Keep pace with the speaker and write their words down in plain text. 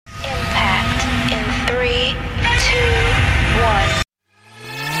3, 2, 1.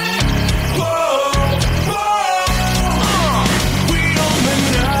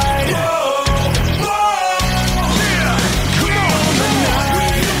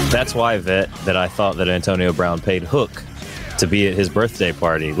 That's why, Vet, that I thought that Antonio Brown paid Hook to be at his birthday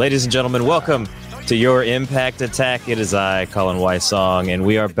party. Ladies and gentlemen, welcome to your Impact Attack. It is I, Colin Weissong, and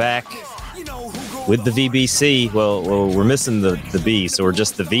we are back with the VBC. Well, we're missing the B, so we're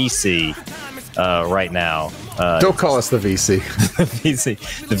just the VC right now. Don't call us the VC. VC.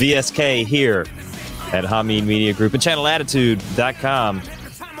 The VSK here at Hameen Media Group and channelattitude.com.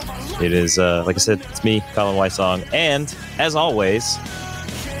 It is, like I said, it's me, Colin Weissong, and as always,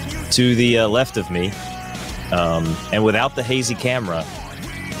 to the left of me, and without the hazy camera,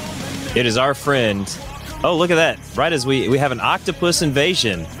 it is our friend. Oh, look at that. Right as we have an octopus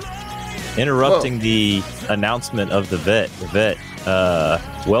invasion interrupting the announcement of the vet. The vet,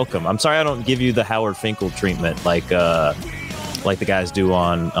 welcome. I'm sorry I don't give you the Howard Finkel treatment like the guys do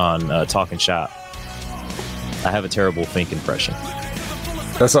on Talking Shop. I have a terrible Fink impression.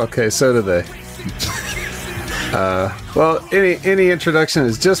 That's okay. So do they. Well, any introduction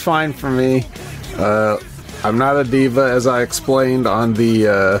is just fine for me. I'm not a diva, as I explained on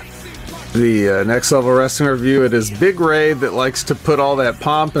the Next Level Wrestling review. It is Big Ray that likes to put all that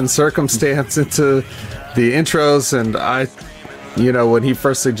pomp and circumstance into the intros, and when he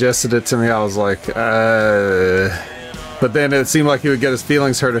first suggested it to me, I was like, but then it seemed like he would get his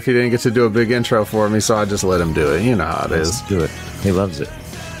feelings hurt if he didn't get to do a big intro for me, so I just let him do it. You know how it is. Do it. He loves it.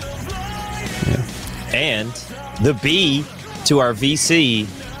 Yeah. And the B to our VC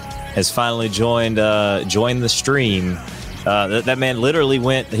has finally joined the stream. That man literally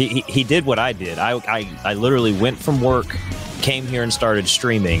went. He did what I did. I literally went from work, came here and started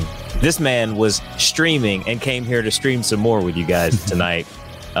streaming. This man was streaming and came here to stream some more with you guys tonight.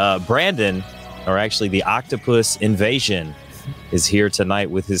 Brandon, or actually the Octopus Invasion, is here tonight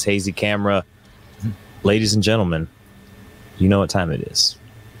with his hazy camera. Ladies and gentlemen, you know what time it is.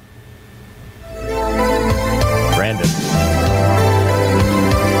 Brandon.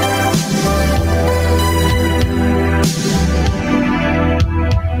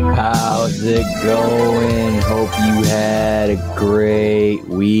 How's it going? Hope you had a great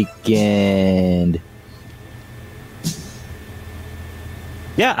weekend.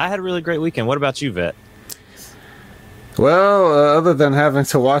 Yeah, I had a really great weekend. What about you, Vet? Well, other than having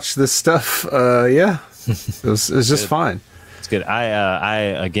to watch this stuff, yeah, it was just fine. It's good. I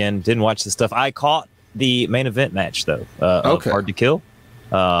again didn't watch the stuff. I caught the main event match though. Okay. Hard to Kill.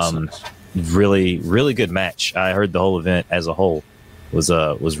 Really, really good match. I heard the whole event as a whole was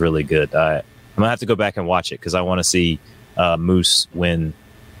really good. I'm gonna have to go back and watch it because I want to see Moose defend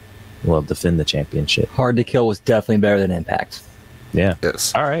the championship. Hard to Kill was definitely better than Impact. Yeah.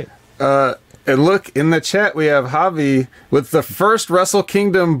 Yes. All right. And look, in the chat we have Javi with the first Wrestle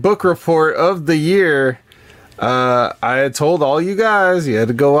Kingdom book report of the year. I had told all you guys you had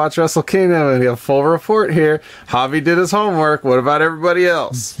to go watch Wrestle Kingdom, and you have a full report here. Javi did his homework. What about everybody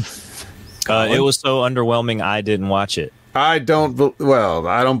else? It was so underwhelming, I didn't watch it. I don't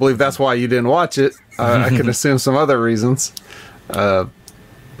believe that's why you didn't watch it. I can assume some other reasons. But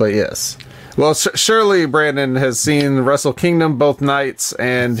yes. Well, surely Brandon has seen Wrestle Kingdom both nights,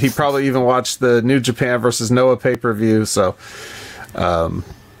 and he probably even watched the New Japan versus Noah pay-per-view, so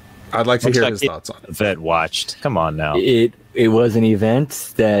I'd like to hear his thoughts on it. Vet watched. Come on now. It was an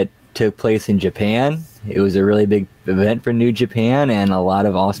event that took place in Japan. It was a really big event for New Japan, and a lot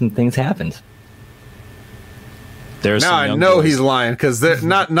of awesome things happened. Now I know he's lying, because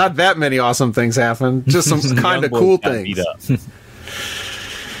not that many awesome things happened. Just some kind of cool things.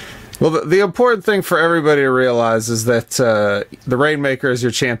 Well, the important thing for everybody to realize is that the Rainmaker is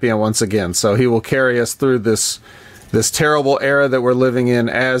your champion once again. So he will carry us through this terrible era that we're living in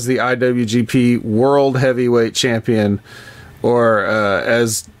as the IWGP World Heavyweight Champion, or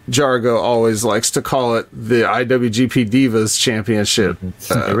as Jargo always likes to call it, the IWGP Divas Championship.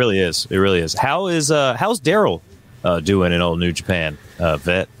 It really is. It really is. How's Daryl doing in old New Japan,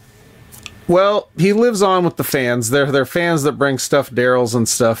 Vet? Well, he lives on with the fans. They're fans that bring stuffed Daryls and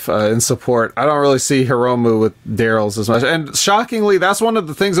stuff in support. I don't really see Hiromu with Daryls as much. And shockingly, that's one of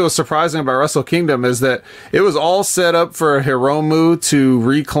the things that was surprising about Wrestle Kingdom, is that it was all set up for Hiromu to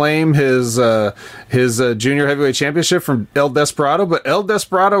reclaim his junior heavyweight championship from El Desperado, but El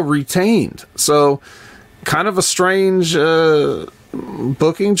Desperado retained. So kind of a strange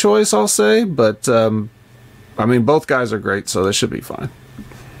booking choice, I'll say. But I mean, both guys are great, so they should be fine.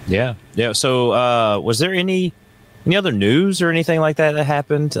 Yeah. So, was there any other news or anything like that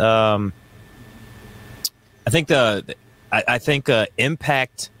happened? I think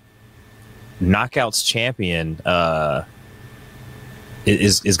Impact Knockouts champion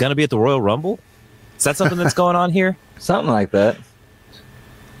is going to be at the Royal Rumble. Is that something that's going on here? Something like that.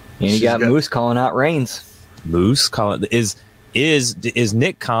 And you got Moose calling out Reigns. Moose calling is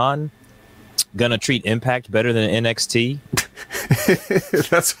Nick Khan gonna treat Impact better than NXT?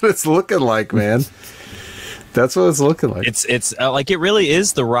 That's what it's looking like, man. That's what it's looking like. It's like it really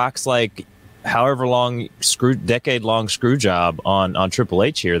is The Rock's like however long decade long screw job on Triple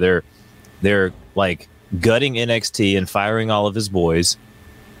H here. They're like gutting NXT and firing all of his boys,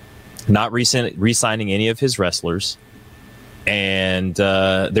 not re-signing any of his wrestlers. And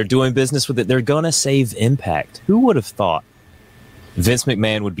they're doing business with it. They're going to save Impact. Who would have thought Vince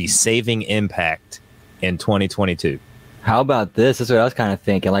McMahon would be saving Impact in 2022? How about this? That's what I was kind of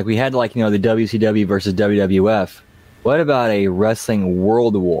thinking. Like we had the WCW versus WWF. What about a wrestling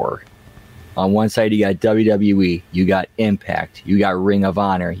world war? On one side, you got WWE, you got Impact, you got Ring of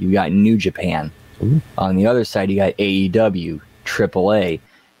Honor, you got New Japan. Ooh. On the other side, you got AEW, AAA.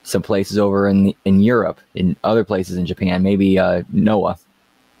 Some places over in Europe, in other places in Japan, maybe Noah.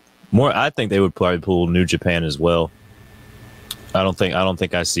 I think they would probably pull New Japan as well. I don't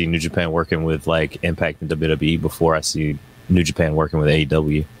think I see New Japan working with like Impact and WWE before I see New Japan working with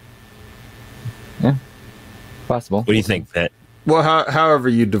AEW. Yeah, possible. What do you think, Vet? Well, however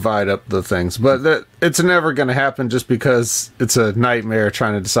you divide up the things, but it's never going to happen just because it's a nightmare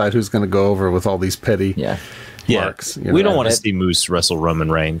trying to decide who's going to go over with all these petty. Yeah. Marks, we don't want to see Moose wrestle Roman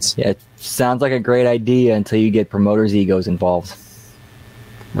Reigns. Yeah, it sounds like a great idea until you get promoters' egos involved.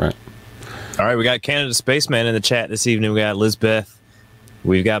 Right. All right, we got Canada Spaceman in the chat this evening. We got Lizbeth.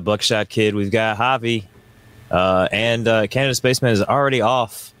 We've got Buckshot Kid. We've got Javi. And Canada Spaceman is already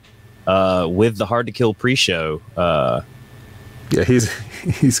off with the Hard to Kill pre-show. Yeah,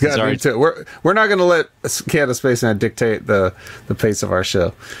 he's got to. We're not going to let Canada Spaceman dictate the pace of our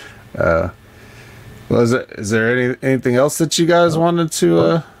show. Well, is there anything else that you guys wanted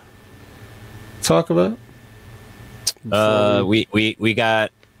to talk about? We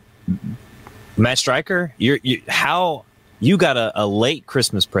got Matt Striker. You got a late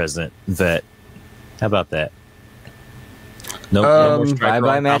Christmas present, Vet. How about that? No,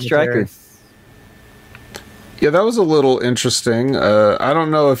 bye Matt Striker. Yeah, that was a little interesting. I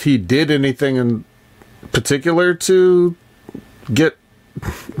don't know if he did anything in particular to get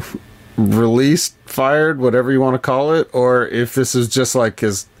released, fired, whatever you want to call it, or if this is just like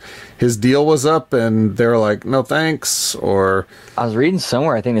his deal was up and they're like, no thanks. Or I was reading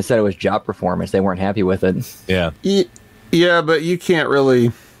somewhere, I think they said it was job performance. They weren't happy with it. Yeah. Yeah, but you can't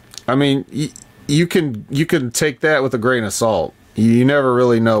really. I mean, you can take that with a grain of salt. You never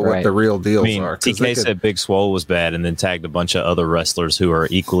really know what the real deals are. TK said Big Swole was bad and then tagged a bunch of other wrestlers who are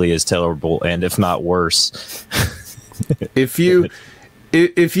equally as terrible and if not worse. If you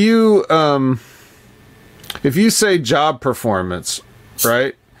say job performance,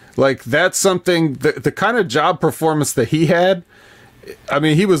 right? Like that's something, the kind of job performance that he had. I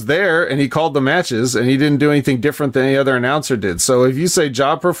mean, he was there and he called the matches and he didn't do anything different than any other announcer did. So if you say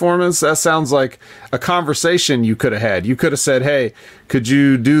job performance, that sounds like a conversation you could have had. You could have said, hey, could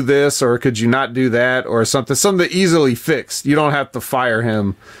you do this or could you not do that or something easily fixed. You don't have to fire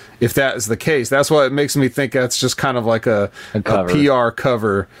him if that is the case. That's what it makes me think that's just kind of like a PR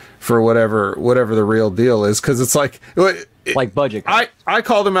cover for whatever the real deal is. Because it's like budget. I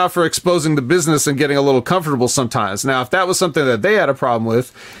called him out for exposing the business and getting a little comfortable sometimes. Now, if that was something that they had a problem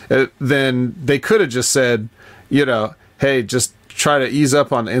with, then they could have just said, hey, just try to ease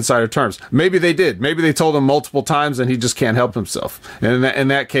up on the insider terms. Maybe they did. Maybe they told him multiple times and he just can't help himself. And in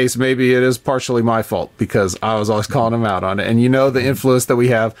that case, maybe it is partially my fault because I was always calling him out on it. And the influence that we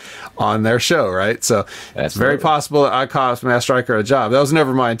have on their show, right? So it's very possible that I cost Matt Striker a job. That was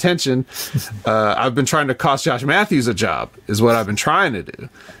never my intention. I've been trying to cost Josh Matthews a job is what I've been trying to do.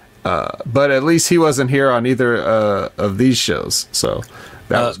 But at least he wasn't here on either of these shows. So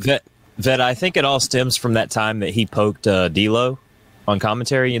that was good. That I think it all stems from that time that he poked D'Lo on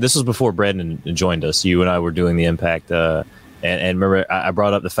commentary. This was before Brendan joined us. You and I were doing the Impact, and remember I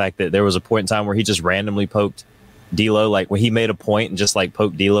brought up the fact that there was a point in time where he just randomly poked D'Lo, like when he made a point and just like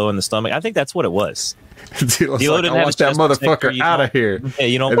poked D'Lo in the stomach. I think that's what it was. D'Lo didn't want that motherfucker out of here.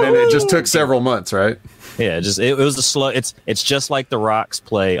 Yeah, and then it just took several months, right? Yeah, it was a slow. It's just like the Rock's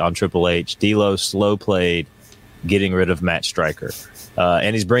play on Triple H. D'Lo slow played getting rid of Matt Striker.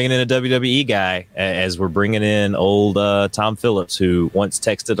 And he's bringing in a WWE guy as we're bringing in old Tom Phillips, who once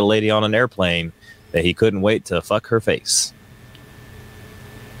texted a lady on an airplane that he couldn't wait to fuck her face.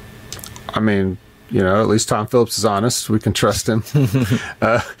 I mean, at least Tom Phillips is honest. We can trust him.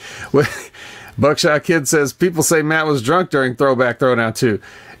 Buckshot Kid says, people say Matt was drunk during Throwback Throwdown too.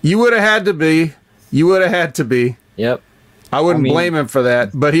 You would have had to be. You would have had to be. Yep. I wouldn't blame him for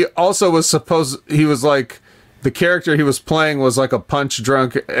that. But he also was he was like, the character he was playing was like a punch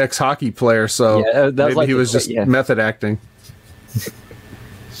drunk ex-hockey player. So maybe like he was just method acting.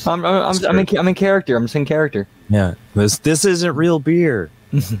 I'm in character. I'm just in character. Yeah. This isn't real beer.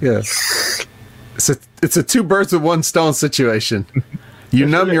 Yeah. It's a two birds with one stone situation. You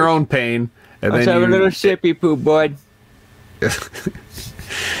numb your own pain, and Let's then have a little sippy poop, bud.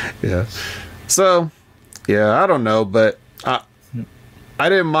 Yeah. So, yeah, I don't know, but I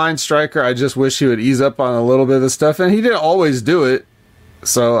didn't mind Stryker. I just wish he would ease up on a little bit of the stuff, and he didn't always do it.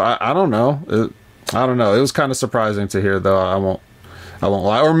 So I don't know. I don't know. It was kind of surprising to hear, though. I won't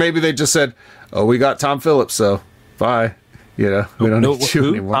lie. Or maybe they just said, "Oh, we got Tom Phillips, so bye." We don't need you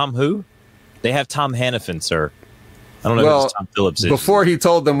anymore. Tom who? They have Tom Hannafin, sir. I don't know who Tom Phillips is. Before he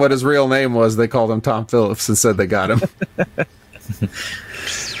told them what his real name was, they called him Tom Phillips and said they got him.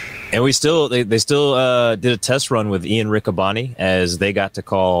 And they still did a test run with Ian Riccaboni, as they got to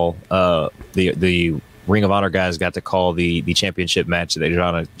call the Ring of Honor guys got to call the championship match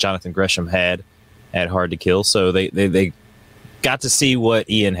that Jonathan Gresham had at Hard to Kill. So they got to see what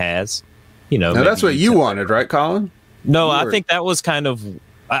Ian has. Now that's what you wanted, right, Colin? No, I think that was kind of.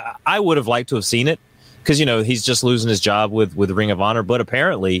 I would have liked to have seen it because he's just losing his job with Ring of Honor, but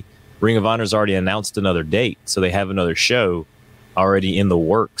apparently Ring of Honor's already announced another date, so they have another show already in the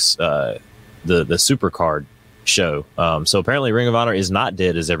works, the Supercard show. So apparently Ring of Honor is not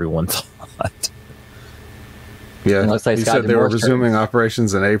dead as everyone thought. Yeah, it looks like he Scott said they were resuming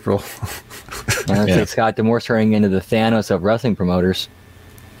operations in April. Like Scott D'Amore's turning into the Thanos of wrestling promoters.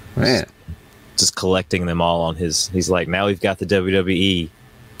 Man, just collecting them all on his. He's like, now we've got the WWE,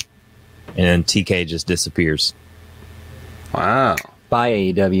 and then TK just disappears. Wow. Bye,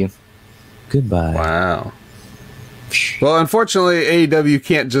 AEW. Goodbye. Wow. Well, unfortunately, AEW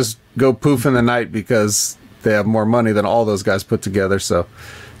can't just go poof in the night because they have more money than all those guys put together, so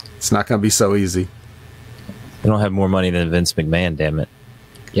it's not going to be so easy. They don't have more money than Vince McMahon, damn it.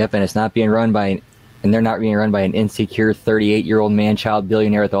 Yep, and they're not being run by an insecure 38-year-old man-child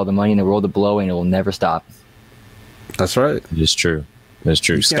billionaire with all the money in the world to blow, and it will never stop. That's right. It is true. It's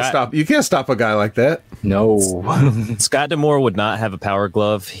true. You can't stop a guy like that. No. Scott D'Amore would not have a power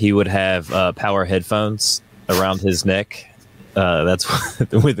glove. He would have power headphones around his neck. That's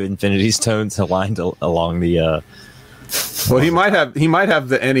with Infinity Stones aligned along the. Well, he might have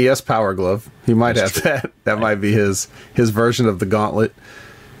the NES Power Glove. He might have that. That might be his version of the gauntlet.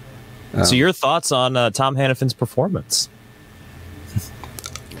 So, your thoughts on Tom Hannafin's performance?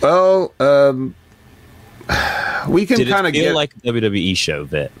 Well, we can kind of get like a WWE show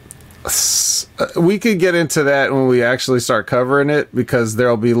that. We could get into that when we actually start covering it, because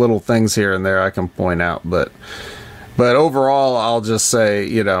there'll be little things here and there I can point out. But overall, I'll just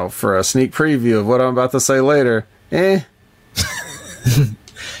say, for a sneak preview of what I'm about to say later,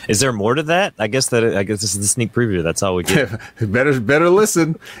 Is there more to that? I guess this is the sneak preview. That's all we get. better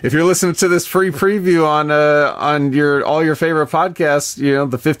listen. If you're listening to this free preview on all your favorite podcasts,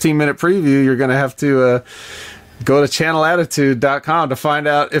 the 15-minute preview, you're going to have to go to channelattitude.com to find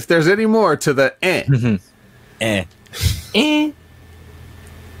out if there's any more to the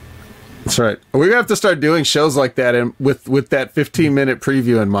That's right. We're going to have to start doing shows like that and with that 15-minute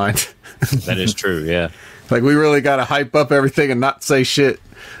preview in mind. That is true, yeah. Like, we really got to hype up everything and not say shit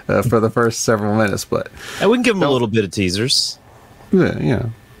for the first several minutes. But and we can give them a little bit of teasers. Yeah,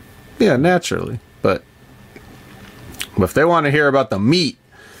 naturally. But if they want to hear about the meat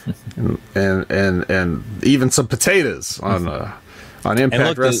and even some potatoes on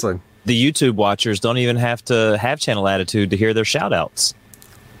Impact Wrestling, the YouTube watchers don't even have to have Channel Attitude to hear their shout-outs.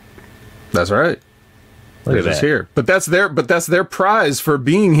 That's right. They're just here. But that's their prize for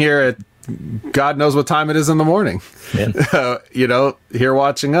being here at God knows what time it is in the morning. Yeah. Here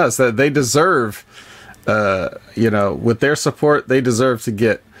watching us, that they deserve, with their support, they deserve to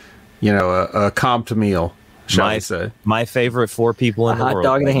get, a comped meal. Shall we say? My favorite 4 people in the world. A hot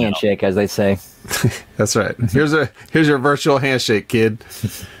dog and a handshake, as they say. That's right. Here's your virtual handshake, kid.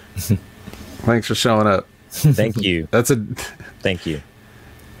 Thanks for showing up. Thank you. Thank you.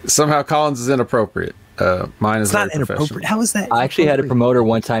 Somehow Collins is inappropriate. Mine is not inappropriate. How is that? I actually had a promoter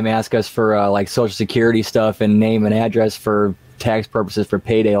one time ask us for Social Security stuff and name and address for tax purposes for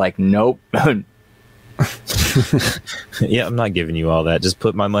payday. Like, nope. Yeah, I'm not giving you all that. Just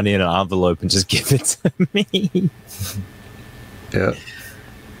put my money in an envelope and just give it to me. Yeah.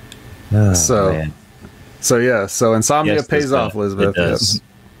 Oh, So insomnia pays off, Elizabeth. It does.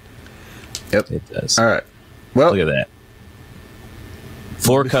 Yep. It does. All right. Well, look at that.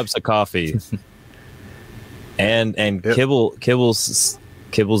 4 cups of coffee. And yep. Kibble's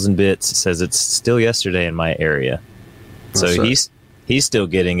Kibbles and Bits says it's still yesterday in my area. So he's still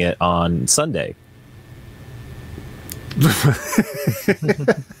getting it on Sunday.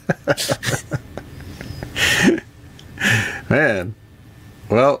 Man.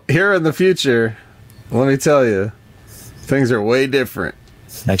 Well, here in the future, let me tell you, things are way different.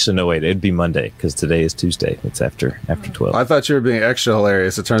 Actually, no, wait. It'd be Monday because today is Tuesday. It's after 12. I thought you were being extra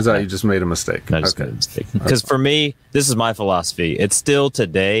hilarious. It turns out you just made a mistake. No, I just made a mistake. Because for me, this is my philosophy. It's still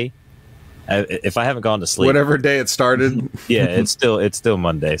today. If I haven't gone to sleep, whatever day it started. Yeah, it's still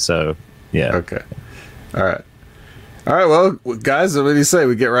Monday. So yeah. Okay. All right. Well, guys, what do you say?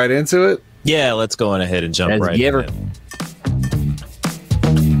 We get right into it. Yeah, let's go on ahead and jump right in.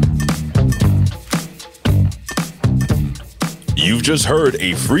 You've just heard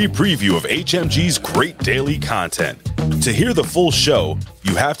a free preview of HMG's great daily content. To hear the full show,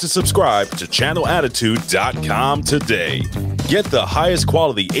 you have to subscribe to channelattitude.com today. Get the highest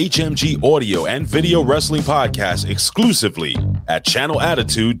quality HMG audio and video wrestling podcasts exclusively at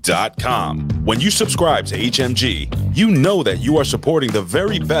channelattitude.com. When you subscribe to HMG, you know that you are supporting the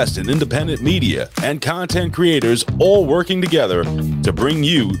very best in independent media and content creators all working together to bring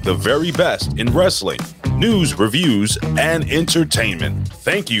you the very best in wrestling, news, reviews, and entertainment.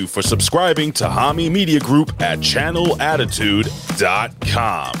 Thank you for subscribing to Hami Media Group at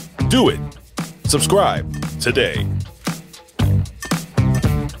channelattitude.com. Do it. Subscribe today.